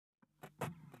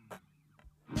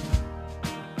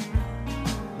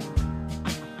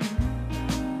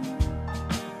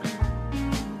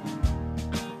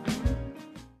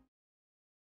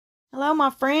Hello,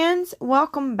 my friends.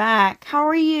 Welcome back. How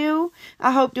are you? I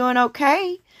hope doing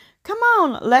okay. Come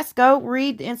on, let's go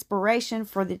read the inspiration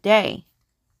for the day.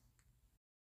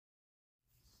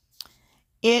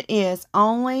 It is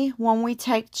only when we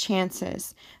take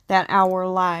chances that our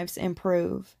lives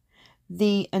improve.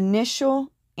 The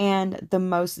initial and the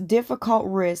most difficult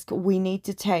risk we need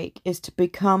to take is to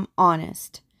become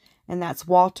honest. And that's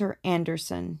Walter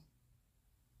Anderson.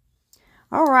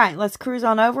 All right, let's cruise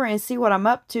on over and see what I'm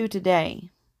up to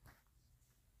today.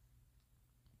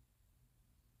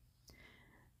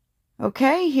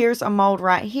 Okay, here's a mold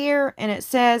right here, and it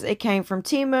says it came from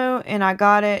Chime, and I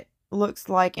got it, looks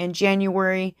like in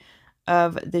January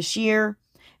of this year,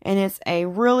 and it's a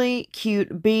really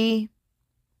cute bee.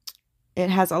 It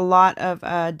has a lot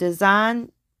of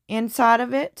design inside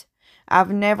of it.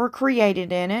 I've never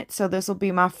created in it, so this will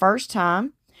be my first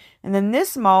time. And then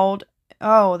this mold,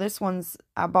 oh,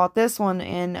 I bought this one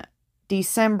in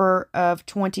December of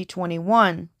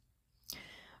 2021.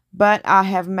 But I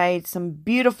have made some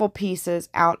beautiful pieces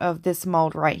out of this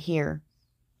mold right here.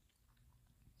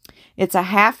 It's a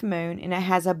half moon and it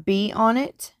has a bee on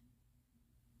it.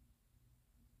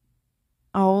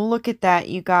 Oh, look at that,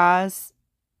 you guys.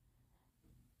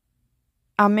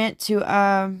 I meant to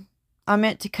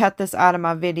cut this out of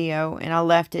my video and I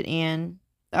left it in.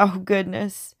 Oh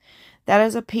goodness. That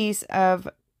is a piece of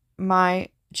my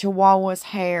Chihuahua's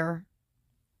hair.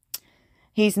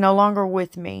 He's no longer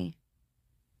with me.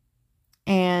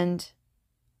 And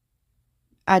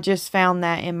I just found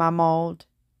that in my mold.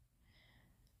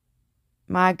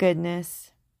 My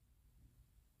goodness.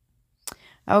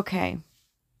 Okay.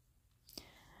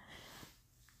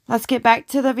 Let's get back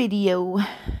to the video.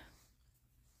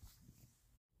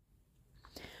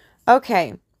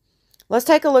 Okay. Let's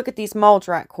take a look at these molds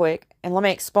right quick. And let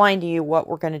me explain to you what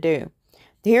we're going to do.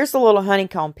 Here's the little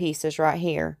honeycomb pieces right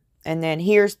here. And then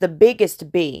here's the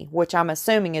biggest bee, which I'm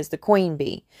assuming is the queen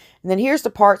bee. And then here's the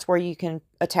parts where you can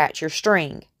attach your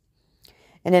string.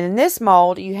 And then in this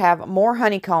mold, you have more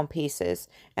honeycomb pieces.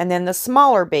 And then the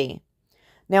smaller bee.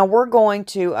 Now we're going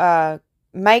to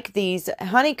make these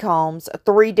honeycombs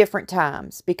 3 different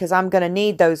times. Because I'm going to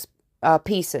need those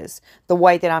pieces. The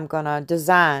way that I'm going to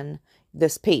design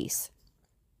this piece.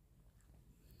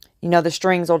 You know, the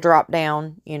strings will drop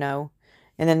down, you know.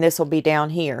 And then this will be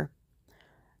down here.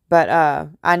 But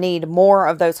I need more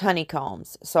of those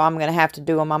honeycombs. So I'm going to have to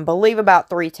do them, I believe, about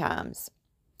 3 times.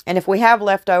 And if we have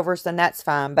leftovers, then that's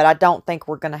fine. But I don't think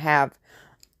we're going to have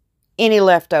any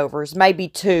leftovers. Maybe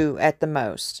 2 at the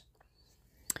most.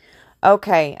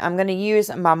 Okay, I'm going to use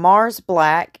my Mars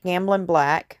Black, Mars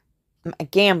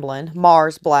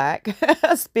Black.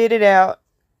 Spit it out.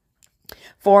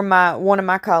 For one of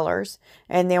my colors.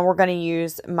 And then we're going to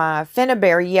use my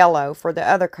Finnebear yellow for the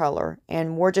other color.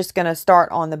 And we're just going to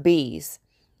start on the bees.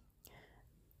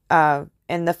 And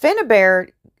the Finnebear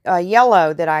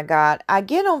yellow that I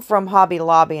get them from Hobby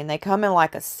Lobby. And they come in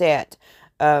like a set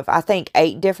of, I think,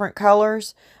 8 different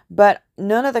colors. But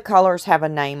none of the colors have a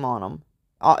name on them.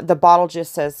 The bottle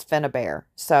just says Finnebear.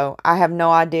 So I have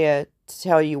no idea to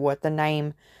tell you what the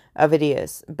name of it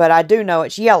is. But I do know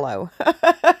it's yellow.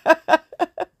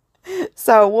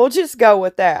 So we'll just go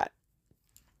with that.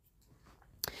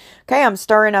 Okay, I'm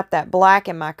stirring up that black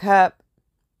in my cup.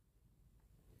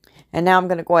 And now I'm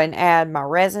going to go ahead and add my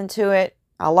resin to it.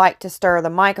 I like to stir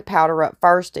the mica powder up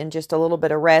first in just a little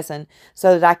bit of resin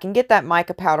so that I can get that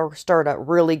mica powder stirred up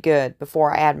really good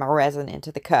before I add my resin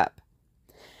into the cup.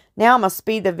 Now I'm going to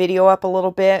speed the video up a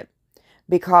little bit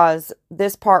because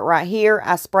this part right here,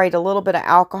 I sprayed a little bit of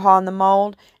alcohol in the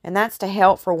mold, and that's to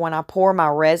help for when I pour my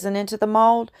resin into the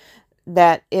mold,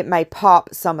 that it may pop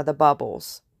some of the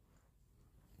bubbles.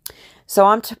 So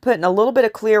I'm putting a little bit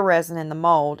of clear resin in the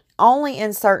mold, only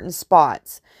in certain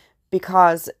spots,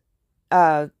 because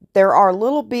there are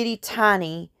little bitty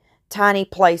tiny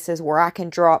places where I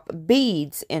can drop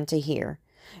beads into here.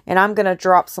 And I'm going to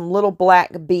drop some little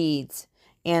black beads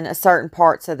in certain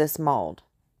parts of this mold,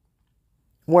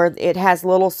 where it has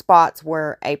little spots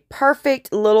where a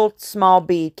perfect little small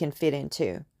bead can fit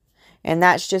into. And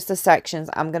that's just the sections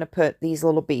I'm going to put these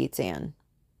little beads in.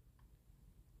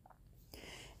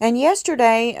 And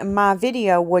yesterday, my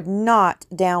video would not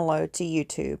download to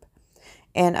YouTube.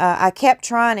 And I kept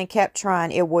trying and kept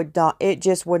trying. It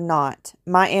just would not.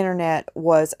 My internet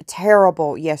was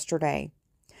terrible yesterday.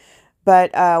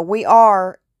 But we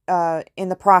are in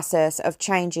the process of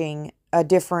changing a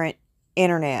different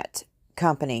internet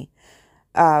company.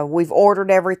 We've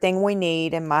ordered everything we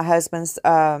need, and my husband's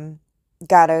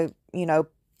got to, you know,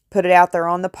 put it out there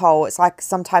on the pole. It's like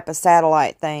some type of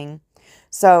satellite thing.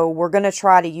 So we're going to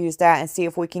try to use that and see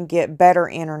if we can get better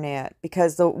internet,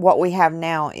 because what we have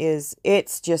now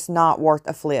it's just not worth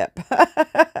a flip.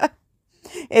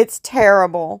 It's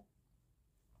terrible.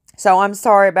 So I'm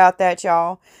sorry about that,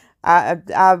 y'all.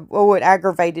 Oh, it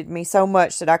aggravated me so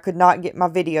much that I could not get my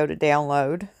video to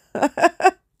download.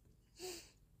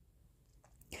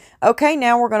 Okay,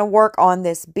 now we're going to work on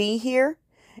this bee here.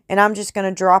 And I'm just going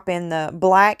to drop in the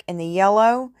black and the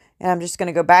yellow. And I'm just going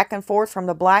to go back and forth from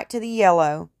the black to the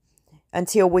yellow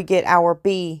until we get our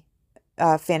bee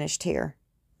finished here.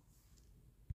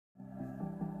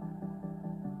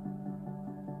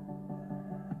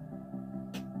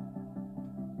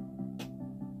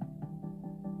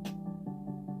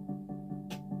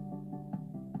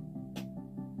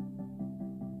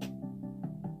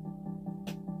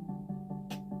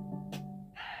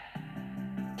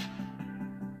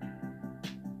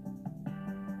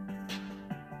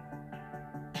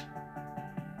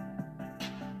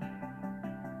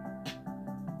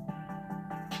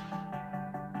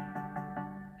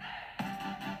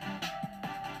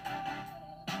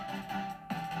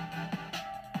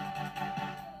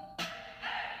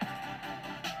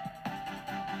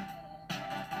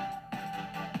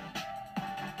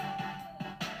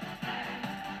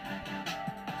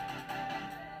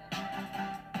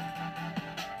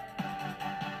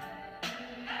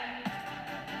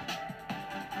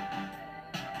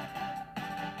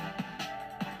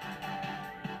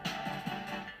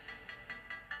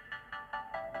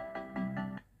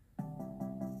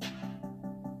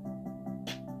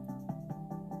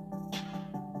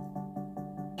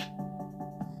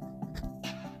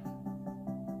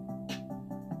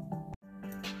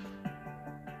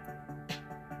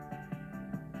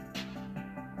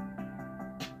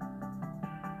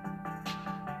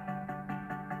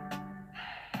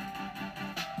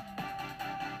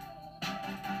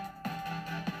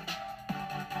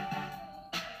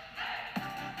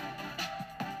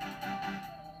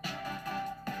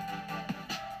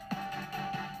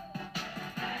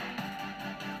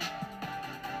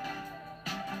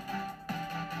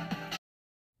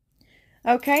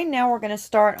 Okay, now we're going to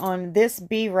start on this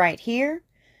bee right here.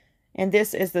 And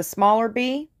this is the smaller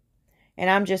bee. And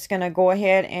I'm just going to go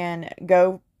ahead and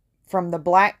go from the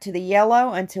black to the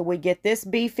yellow until we get this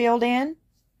bee filled in.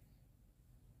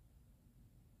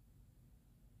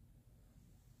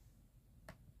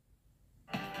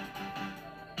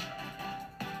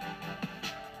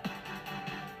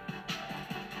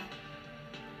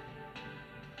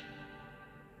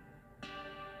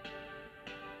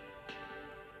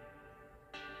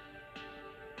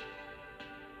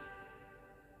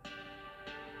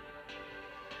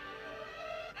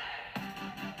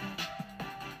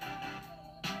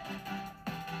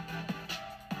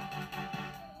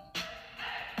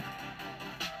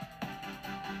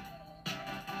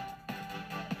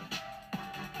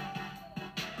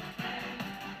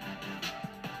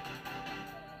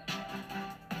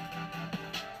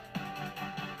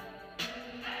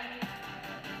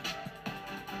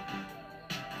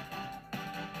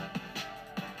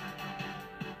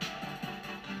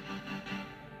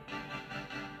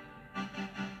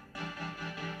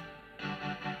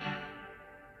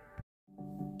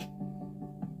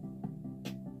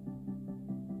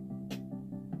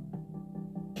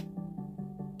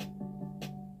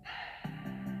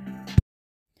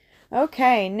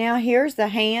 Okay, now here's the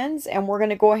hands, and we're going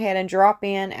to go ahead and drop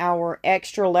in our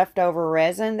extra leftover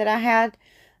resin that I had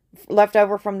left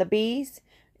over from the bees,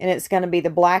 and it's going to be the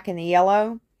black and the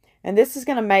yellow. And this is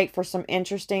going to make for some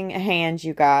interesting hands,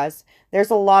 you guys. There's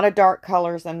a lot of dark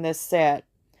colors in this set,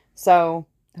 so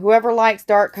whoever likes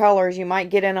dark colors, you might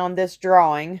get in on this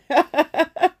drawing.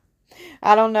 I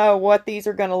don't know what these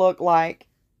are going to look like,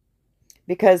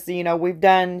 because you know we've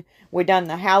done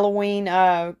the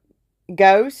Halloween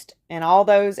ghost, and all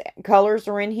those colors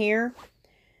are in here,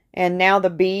 and now the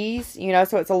bees, you know,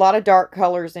 so it's a lot of dark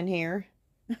colors in here.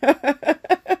 I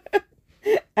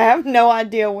have no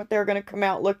idea what they're going to come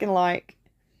out looking like,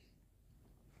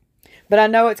 but I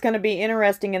know it's going to be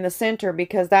interesting in the center,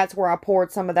 because that's where I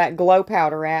poured some of that glow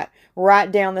powder at,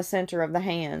 right down the center of the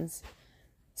hands,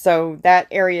 so that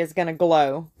area is going to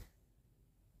glow.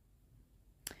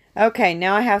 Okay,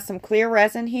 now I have some clear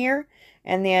resin here.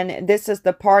 And then this is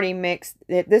the party mix.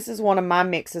 This is one of my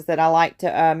mixes that I like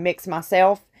to mix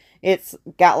myself. It's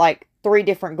got like 3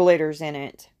 different glitters in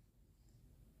it.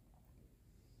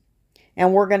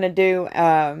 And we're going to do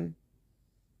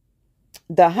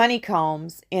the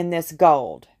honeycombs in this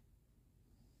gold.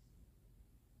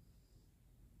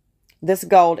 This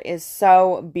gold is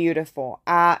so beautiful.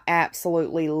 I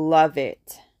absolutely love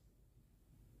it.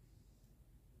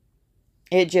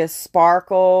 It just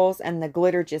sparkles and the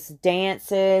glitter just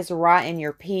dances right in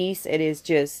your piece. It is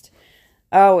just,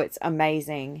 oh, it's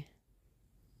amazing.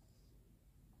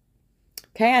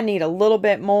 Okay, I need a little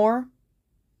bit more.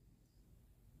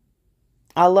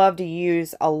 I love to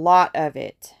use a lot of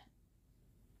it.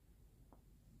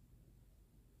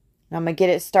 I'm going to get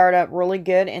it stirred up really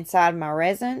good inside my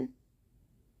resin.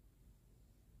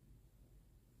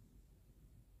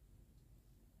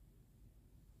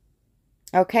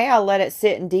 Okay, I'll let it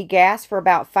sit and degas for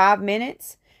about 5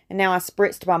 minutes. And now I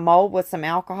spritzed my mold with some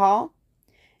alcohol.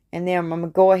 And then I'm going to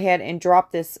go ahead and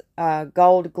drop this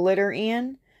gold glitter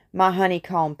in my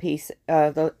honeycomb piece,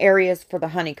 the areas for the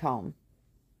honeycomb.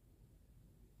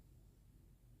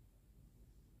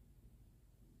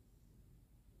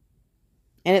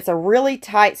 And it's a really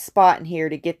tight spot in here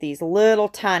to get these little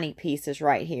tiny pieces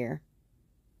right here.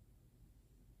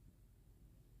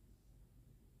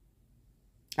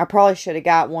 I probably should have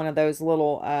got one of those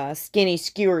little skinny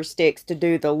skewer sticks to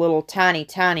do the little tiny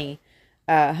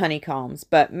honeycombs.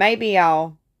 But maybe I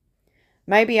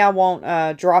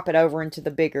won't drop it over into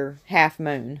the bigger half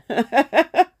moon.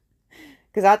 Because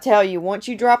I tell you, once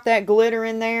you drop that glitter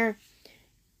in there,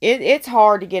 it's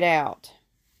hard to get out.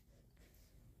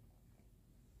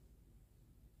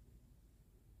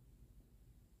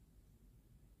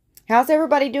 How's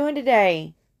everybody doing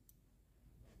today?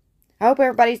 I hope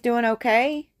everybody's doing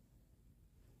okay.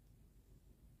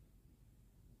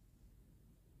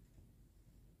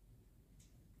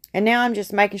 And now I'm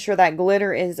just making sure that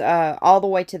glitter is all the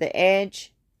way to the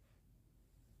edge.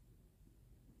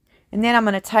 And then I'm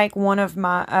going to take one of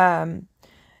my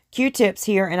Q-tips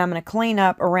here and I'm going to clean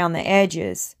up around the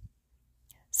edges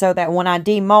so that when I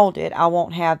demold it, I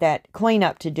won't have that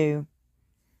cleanup to do.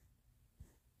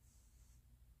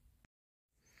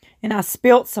 And I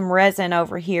spilt some resin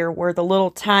over here where the little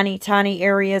tiny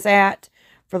area is at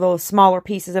for the smaller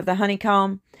pieces of the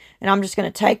honeycomb. And I'm just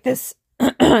going to take this,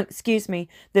 excuse me,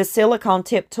 this silicone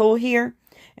tip tool here.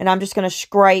 And I'm just going to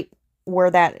scrape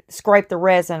the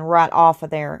resin right off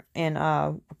of there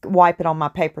and wipe it on my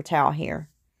paper towel here.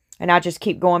 And I just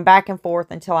keep going back and forth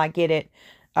until I get it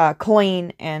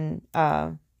clean and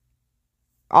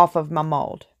off of my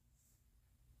mold.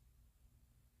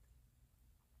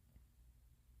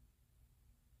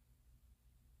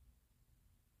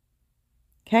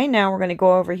 Okay, now we're going to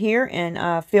go over here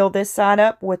and fill this side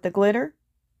up with the glitter.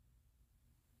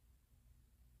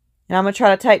 And I'm going to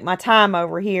try to take my time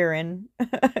over here and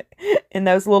in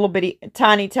those little bitty,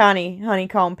 tiny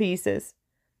honeycomb pieces.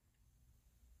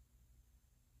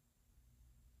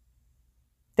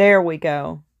 There we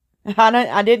go.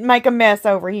 I didn't make a mess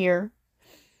over here.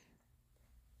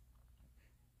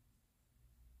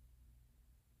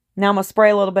 Now I'm going to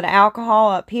spray a little bit of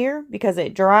alcohol up here because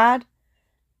it dried.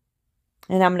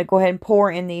 And I'm going to go ahead and pour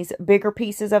in these bigger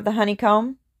pieces of the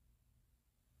honeycomb.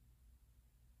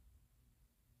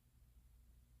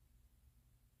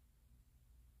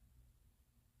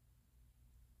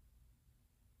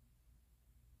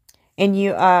 And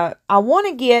I want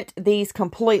to get these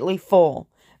completely full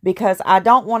because I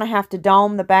don't want to have to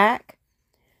dome the back.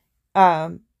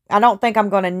 I don't think I'm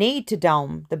going to need to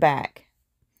dome the back.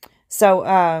 So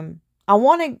I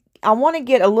want to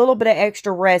get a little bit of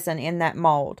extra resin in that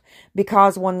mold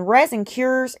because when resin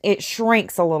cures, it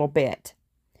shrinks a little bit.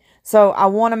 So I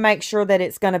want to make sure that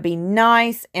it's going to be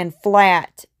nice and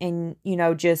flat and, you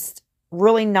know, just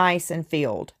really nice and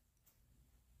filled.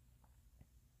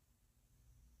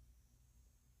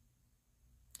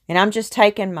 And I'm just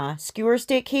taking my skewer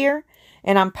stick here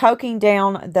and I'm poking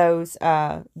down those,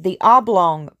 the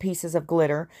oblong pieces of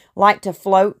glitter like to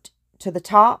float to the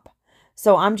top.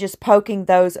 So I'm just poking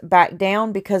those back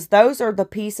down because those are the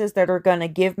pieces that are going to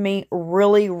give me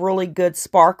really good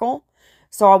sparkle.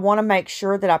 So I want to make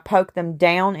sure that I poke them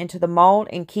down into the mold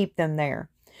and keep them there.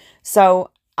 So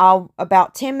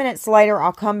about 10 minutes later,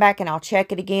 I'll come back and I'll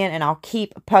check it again and I'll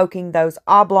keep poking those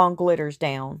oblong glitters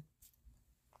down.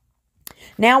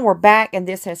 Now we're back and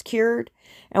this has cured.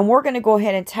 And we're going to go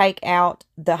ahead and take out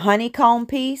the honeycomb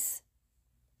piece.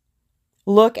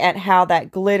 Look at how that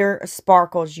glitter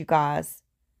sparkles, you guys.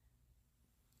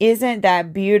 Isn't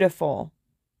that beautiful?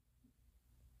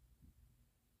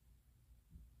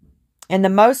 And the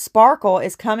most sparkle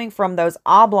is coming from those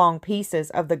oblong pieces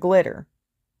of the glitter.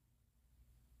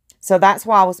 So that's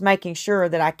why I was making sure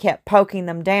that I kept poking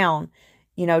them down,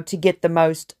 you know, to get the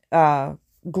most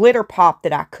glitter pop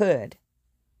that I could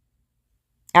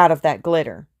out of that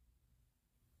glitter.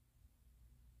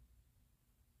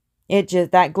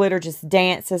 That glitter just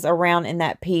dances around in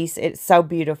that piece. It's so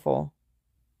beautiful.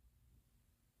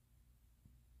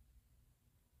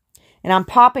 And I'm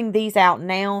popping these out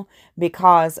now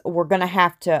because we're going to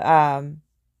have to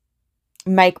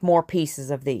make more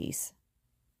pieces of these.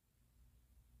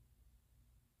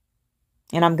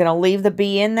 And I'm going to leave the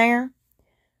bee in there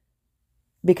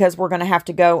because we're going to have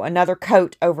to go another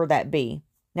coat over that bee.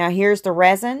 Now here's the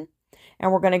resin,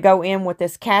 and we're going to go in with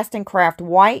this Cast and Craft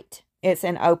white. It's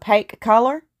an opaque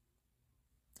color.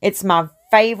 It's my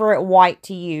favorite white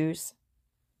to use.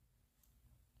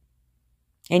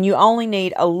 And you only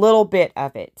need a little bit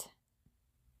of it.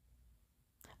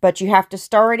 But you have to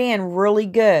stir it in really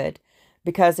good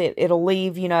because it'll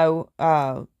leave, you know,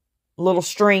 little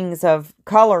strings of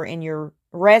color in your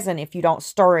resin if you don't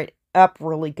stir it up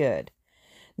really good.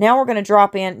 Now we're going to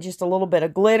drop in just a little bit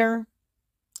of glitter.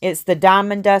 It's the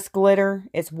Diamond Dust glitter.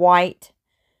 It's white.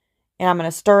 And I'm going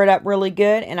to stir it up really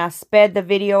good. And I sped the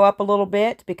video up a little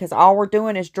bit because all we're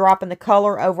doing is dropping the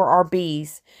color over our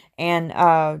bees and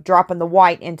dropping the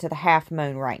white into the half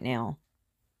moon right now.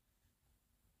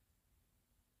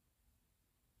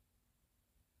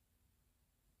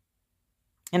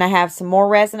 And I have some more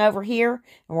resin over here.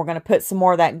 And we're going to put some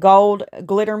more of that gold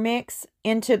glitter mix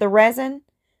into the resin.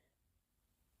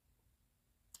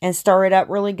 And stir it up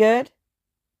really good.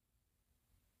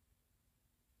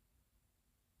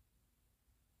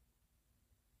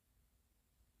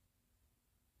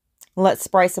 Let's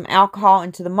spray some alcohol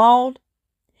into the mold.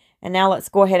 And now let's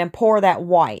go ahead and pour that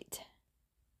white.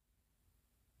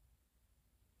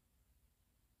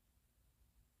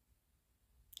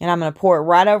 And I'm going to pour it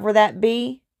right over that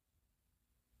bee.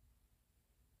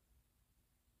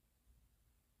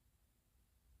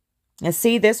 And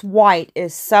see, this white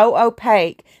is so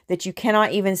opaque that you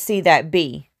cannot even see that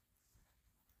bee.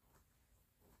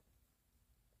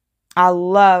 I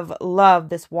love, love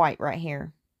this white right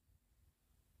here.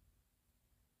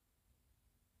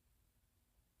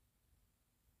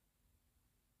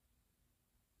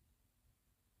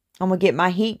 I'm going to get my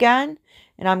heat gun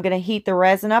and I'm going to heat the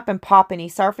resin up and pop any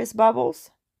surface bubbles.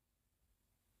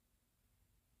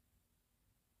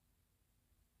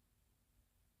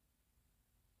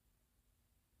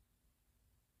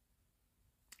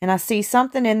 And I see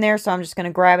something in there, so I'm just going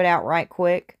to grab it out right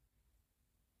quick.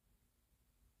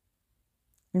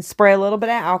 And spray a little bit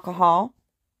of alcohol.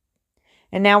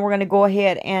 And now we're going to go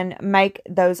ahead and make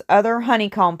those other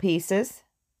honeycomb pieces.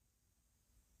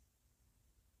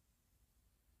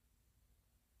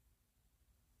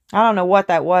 I don't know what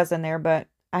that was in there, but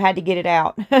I had to get it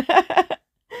out.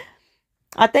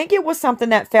 I think it was something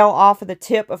that fell off of the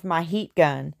tip of my heat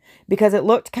gun because it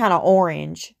looked kind of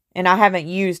orange. And I haven't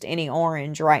used any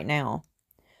orange right now.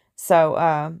 So,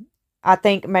 I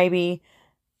think maybe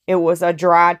it was a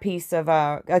dried piece of,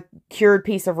 a cured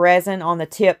piece of resin on the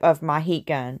tip of my heat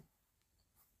gun.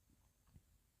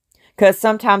 Because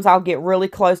sometimes I'll get really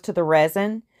close to the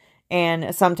resin.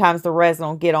 And sometimes the resin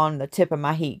will get on the tip of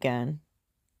my heat gun.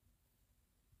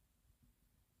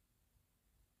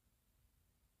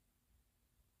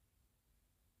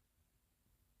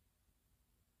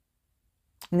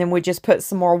 And then we just put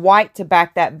some more white to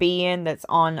back that bee in that's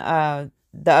on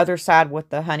the other side with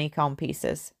the honeycomb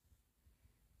pieces.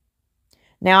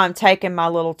 Now I'm taking my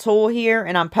little tool here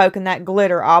and I'm poking that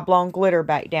glitter, oblong glitter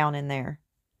back down in there.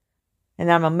 And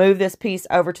then I'm going to move this piece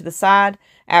over to the side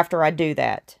after I do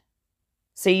that.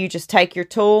 So you just take your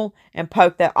tool and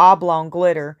poke that oblong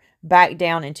glitter back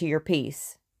down into your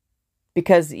piece.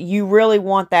 Because you really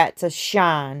want that to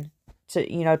shine,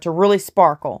 to really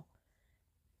sparkle.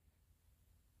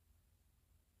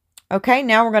 Okay,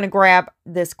 now we're going to grab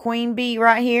this queen bee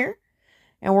right here.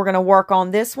 And we're going to work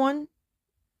on this one.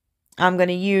 I'm going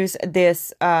to use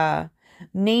this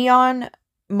neon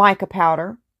mica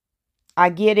powder. I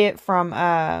get it from,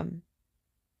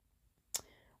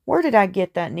 where did I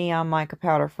get that neon mica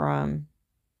powder from?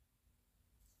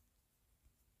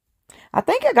 I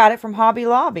think I got it from Hobby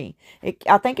Lobby.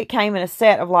 I think it came in a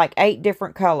set of like 8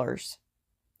 different colors.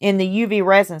 In the UV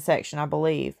resin section, I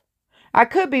believe. I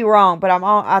could be wrong, but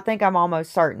I think I'm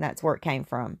almost certain that's where it came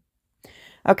from.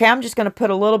 Okay, I'm just going to put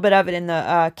a little bit of it in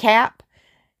the cap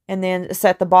and then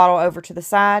set the bottle over to the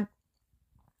side.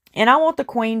 And I want the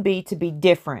queen bee to be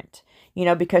different,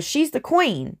 because she's the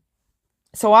queen.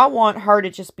 So I want her to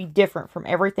just be different from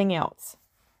everything else.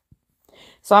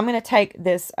 So I'm going to take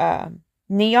this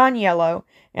neon yellow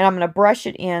and I'm going to brush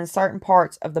it in certain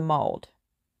parts of the mold.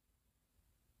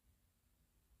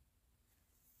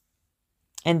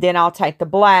 And then I'll take the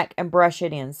black and brush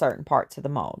it in certain parts of the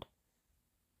mold.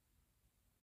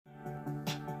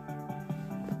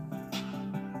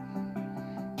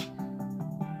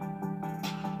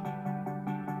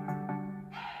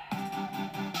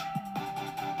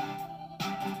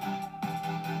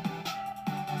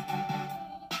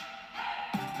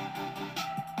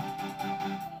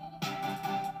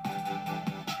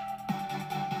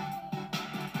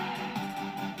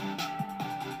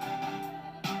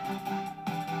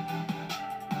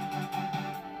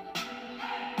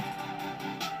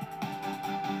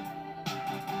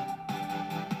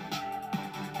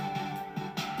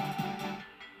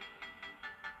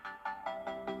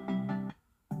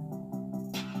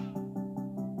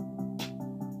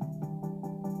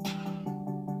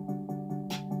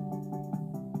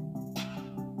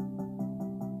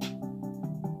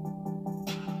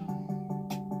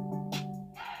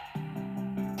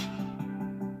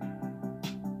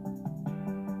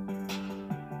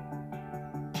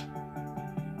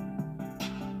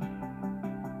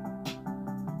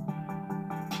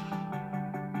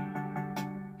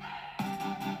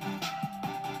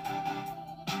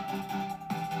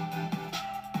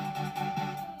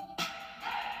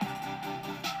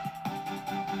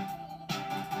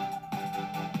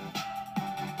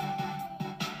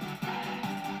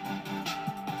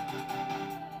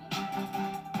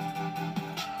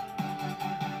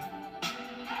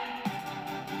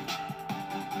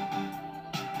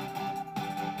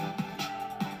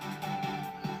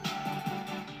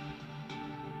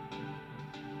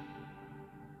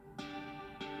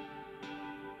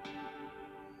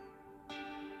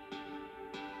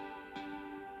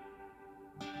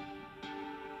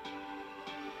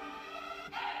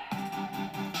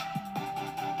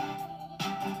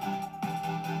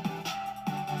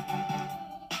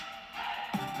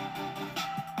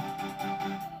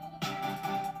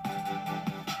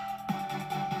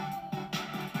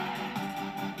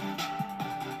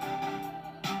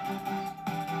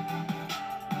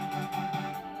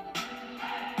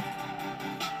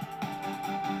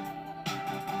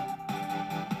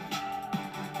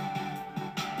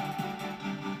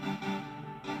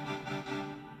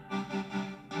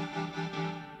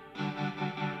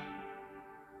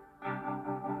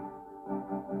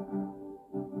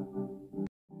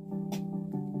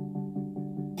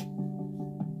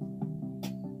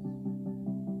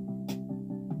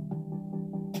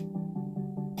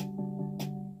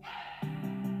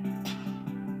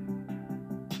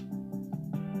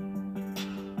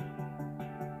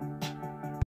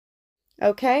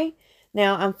 Okay,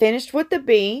 now I'm finished with the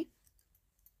bee.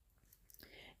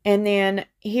 And then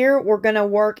here we're going to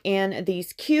work in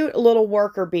these cute little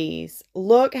worker bees.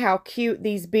 Look how cute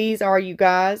these bees are, you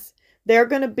guys. They're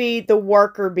going to be the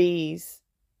worker bees.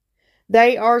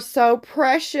 They are so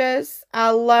precious.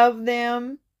 I love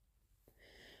them.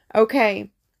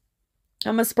 Okay,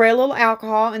 I'm going to spray a little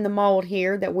alcohol in the mold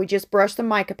here that we just brushed the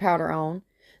mica powder on.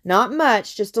 Not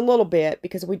much, just a little bit,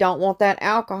 because we don't want that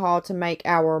alcohol to make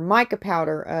our mica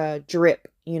powder drip,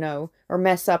 you know, or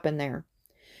mess up in there.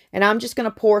 And I'm just going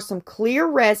to pour some clear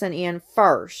resin in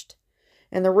first.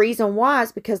 And the reason why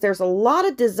is because there's a lot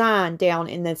of design down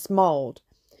in this mold.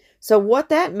 So what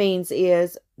that means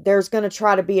is there's going to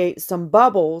try to be some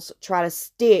bubbles try to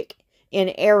stick in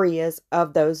areas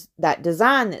of that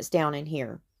design that's down in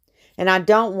here. And I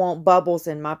don't want bubbles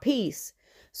in my piece.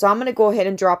 So I'm going to go ahead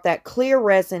and drop that clear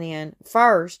resin in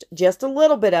first, just a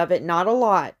little bit of it, not a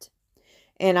lot.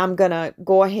 And I'm going to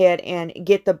go ahead and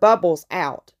get the bubbles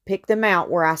out. Pick them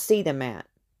out where I see them at.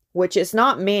 Which is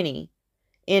not many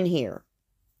in here.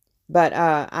 But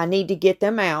I need to get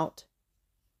them out.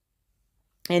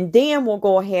 And then we'll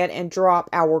go ahead and drop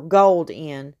our gold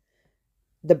in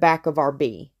the back of our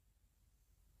bee.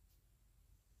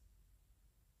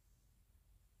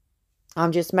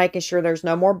 I'm just making sure there's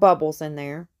no more bubbles in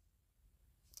there.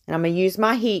 And I'm going to use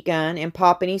my heat gun and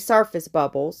pop any surface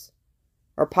bubbles.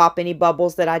 Or pop any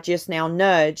bubbles that I just now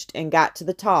nudged and got to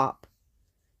the top.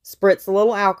 Spritz a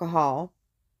little alcohol.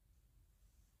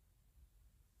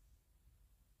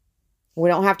 We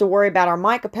don't have to worry about our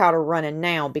mica powder running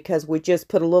now because we just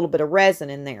put a little bit of resin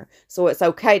in there. So it's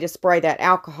okay to spray that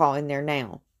alcohol in there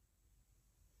now.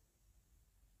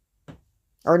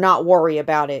 Or not worry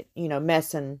about it, you know,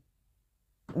 messing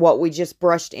what we just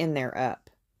brushed in there up.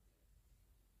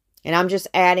 And I'm just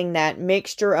adding that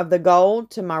mixture of the gold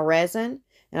to my resin.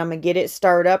 And I'm going to get it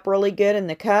stirred up really good in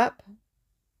the cup.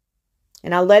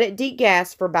 And I let it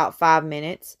degas for about 5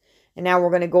 minutes. And now we're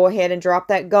going to go ahead and drop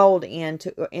that gold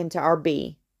into our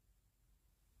bee.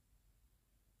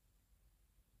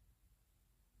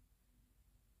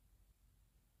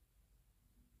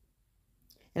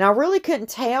 And I really couldn't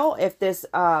tell if this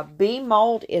bee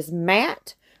mold is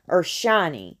matte or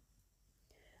shiny.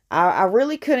 I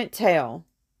really couldn't tell.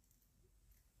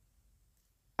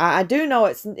 I do know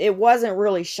it wasn't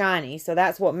really shiny, so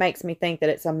that's what makes me think that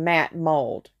it's a matte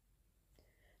mold.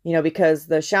 You know, because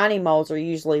the shiny molds are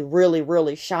usually really,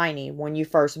 really shiny when you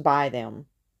first buy them.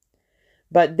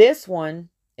 But this one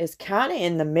is kind of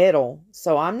in the middle,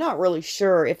 so I'm not really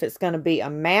sure if it's going to be a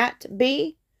matte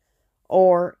bee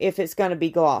or if it's going to be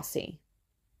glossy.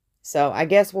 So I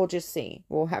guess we'll just see.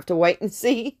 We'll have to wait and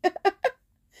see.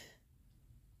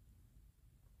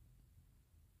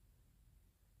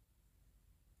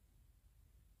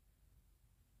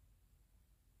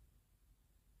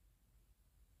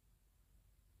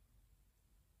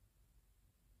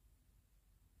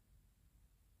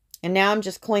 And now I'm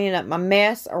just cleaning up my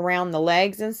mess around the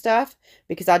legs and stuff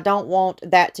because I don't want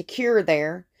that to cure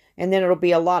there. And then it'll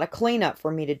be a lot of cleanup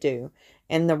for me to do.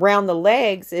 And around the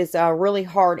legs is a really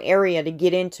hard area to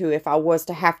get into if I was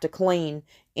to have to clean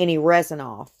any resin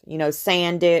off. You know,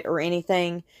 sand it or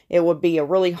anything. It would be a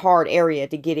really hard area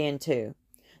to get into.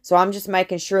 So I'm just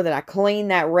making sure that I clean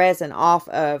that resin off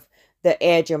of the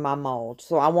edge of my mold.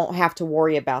 So I won't have to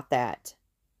worry about that.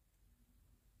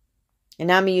 And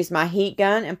now I'm going to use my heat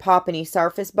gun and pop any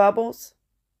surface bubbles.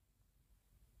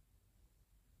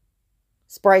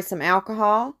 Spray some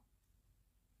alcohol.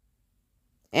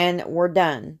 And we're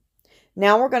done.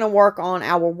 Now we're going to work on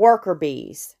our worker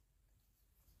bees.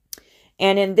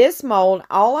 And in this mold,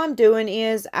 all I'm doing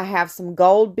is I have some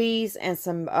gold beads and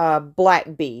some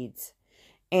black beads.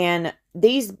 And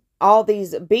all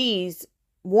these bees,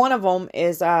 one of them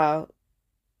is, I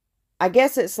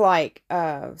guess it's like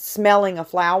smelling a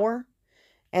flower.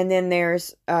 And then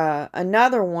there's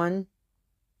another one.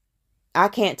 I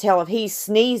can't tell if he's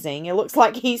sneezing. It looks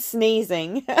like he's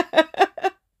sneezing.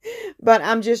 But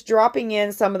I'm just dropping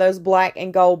in some of those black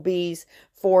and gold bees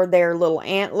for their little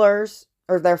antlers.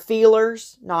 Or their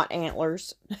feelers. Not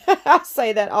antlers. I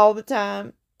say that all the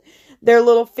time. Their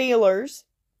little feelers.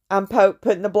 I'm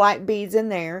putting the black beads in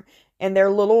there. And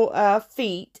their little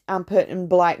feet, I'm putting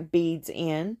black beads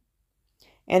in.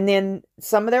 And then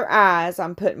some of their eyes,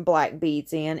 I'm putting black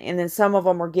beads in. And then some of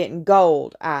them are getting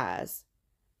gold eyes.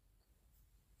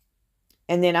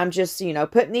 And then I'm just, you know,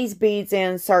 putting these beads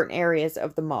in certain areas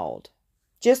of the mold.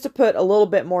 Just to put a little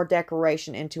bit more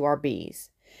decoration into our bees.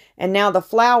 And now the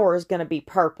flower is going to be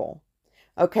purple.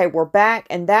 Okay, we're back.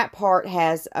 And that part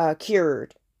has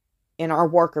cured in our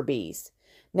worker bees.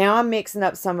 Now I'm mixing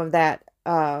up some of that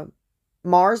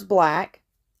Mars Black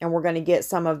And we're going to get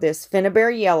some of this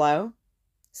Finneberry yellow.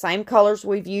 Same colors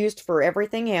we've used for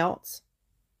everything else.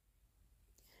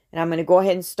 And I'm going to go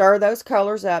ahead and stir those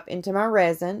colors up into my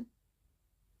resin.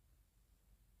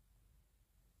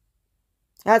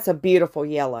 That's a beautiful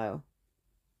yellow.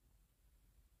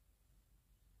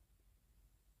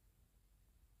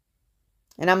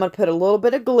 And I'm going to put a little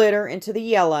bit of glitter into the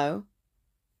yellow.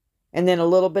 And then a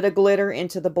little bit of glitter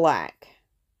into the black.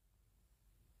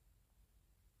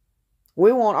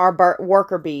 We want our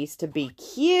worker bees to be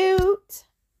cute.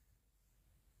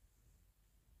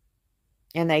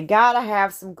 And they gotta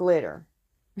have some glitter.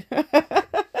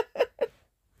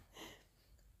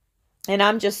 And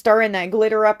I'm just stirring that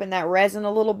glitter up in that resin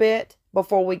a little bit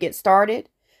before we get started.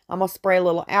 I'm going to spray a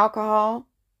little alcohol.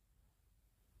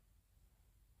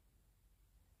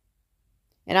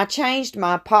 And I changed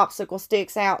my popsicle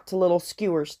sticks out to little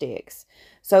skewer sticks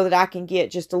so that I can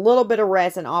get just a little bit of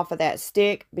resin off of that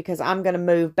stick, because I'm going to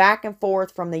move back and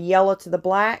forth from the yellow to the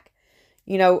black.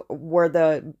 You know, where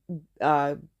the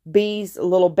bees'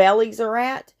 little bellies are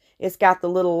at. It's got the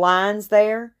little lines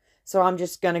there. So I'm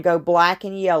just going to go black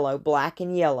and yellow, black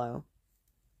and yellow.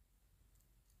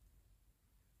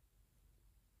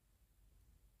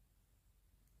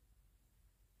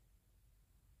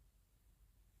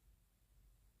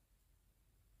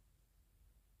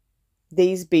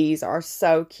 These bees are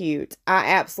so cute. I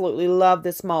absolutely love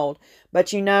this mold.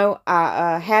 But you know,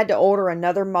 I had to order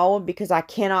another mold because I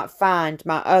cannot find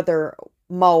my other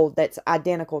mold that's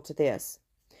identical to this.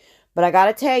 But I got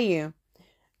to tell you,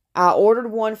 I ordered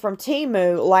one from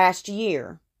Temu last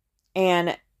year,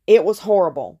 and it was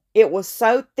horrible. It was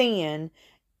so thin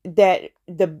that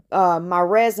my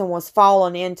resin was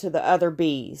falling into the other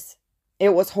bees. It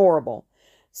was horrible.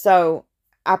 So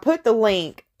I put the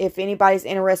link, if anybody's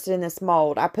interested in this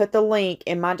mold, I put the link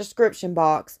in my description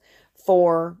box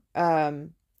for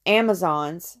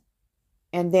Amazon's,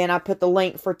 and then I put the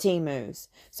link for Temu's.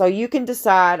 So you can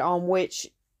decide on which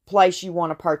place you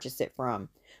want to purchase it from.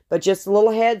 But just a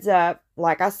little heads up,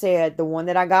 like I said, the one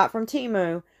that I got from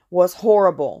Temu was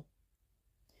horrible.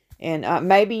 And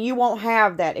maybe you won't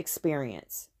have that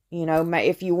experience. You know,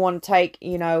 if you want to take,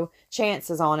 you know,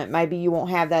 chances on it, maybe you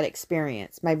won't have that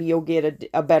experience. Maybe you'll get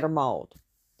a better mold.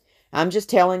 I'm just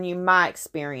telling you my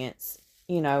experience,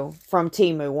 you know, from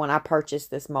Temu when I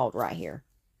purchased this mold right here.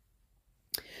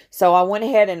 So I went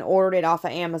ahead and ordered it off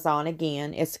of Amazon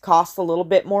again. It's cost a little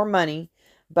bit more money,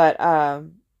 but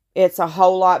it's a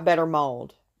whole lot better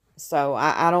mold. So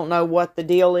I don't know what the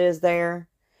deal is there.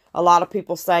 A lot of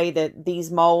people say that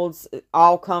these molds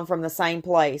all come from the same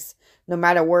place, no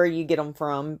matter where you get them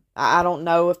from. I don't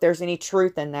know if there's any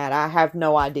truth in that. I have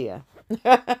no idea.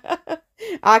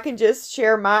 I can just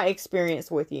share my experience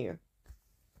with you.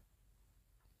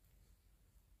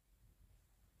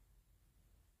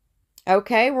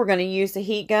 Okay, we're going to use the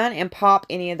heat gun and pop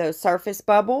any of those surface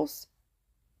bubbles.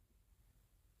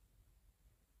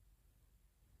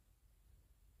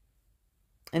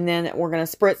 And then we're going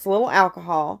to spritz a little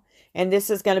alcohol. And this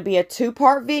is going to be a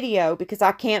 2-part video because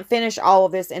I can't finish all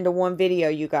of this into one video,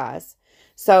 you guys.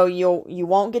 So you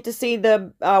won't get to see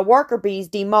the worker bees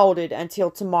demolded until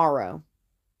tomorrow.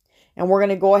 And we're going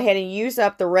to go ahead and use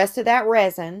up the rest of that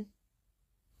resin.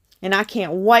 And I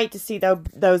can't wait to see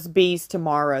those bees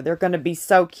tomorrow. They're going to be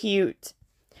so cute.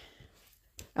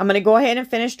 I'm going to go ahead and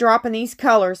finish dropping these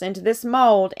colors into this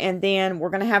mold. And then we're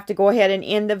going to have to go ahead and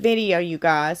end the video, you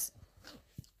guys.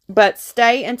 But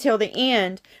stay until the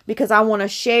end because I want to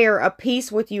share a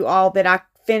piece with you all that I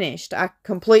finished. I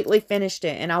completely finished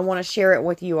it and I want to share it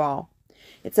with you all.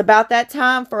 It's about that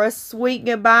time for a sweet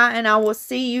goodbye, and I will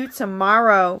see you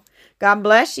tomorrow. God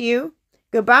bless you.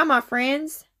 Goodbye, my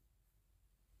friends.